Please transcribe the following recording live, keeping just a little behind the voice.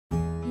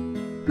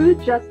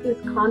Food justice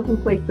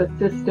contemplates a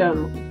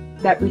system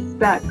that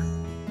respects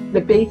the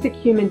basic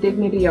human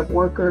dignity of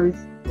workers,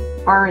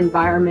 our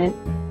environment,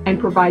 and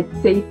provides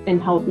safe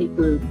and healthy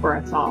food for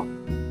us all.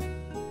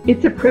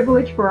 It's a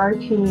privilege for our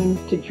team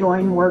to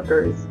join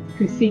workers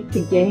who seek to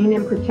gain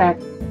and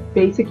protect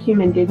basic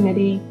human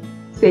dignity,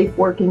 safe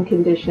working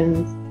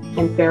conditions,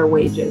 and fair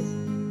wages.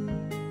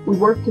 We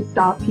work to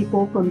stop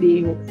people from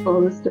being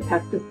exposed to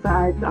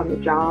pesticides on the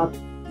job,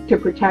 to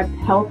protect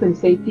health and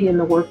safety in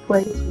the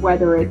workplace,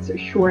 whether it's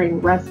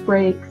assuring rest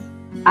breaks,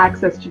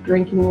 access to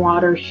drinking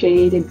water,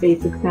 shade, and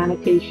basic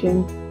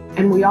sanitation.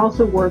 And we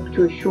also work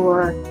to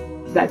assure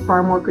that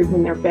farm workers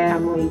and their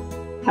families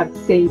have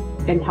safe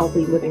and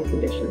healthy living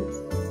conditions.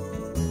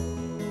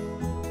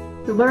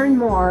 To learn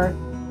more,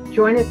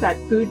 join us at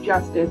Food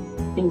Justice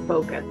in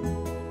Focus.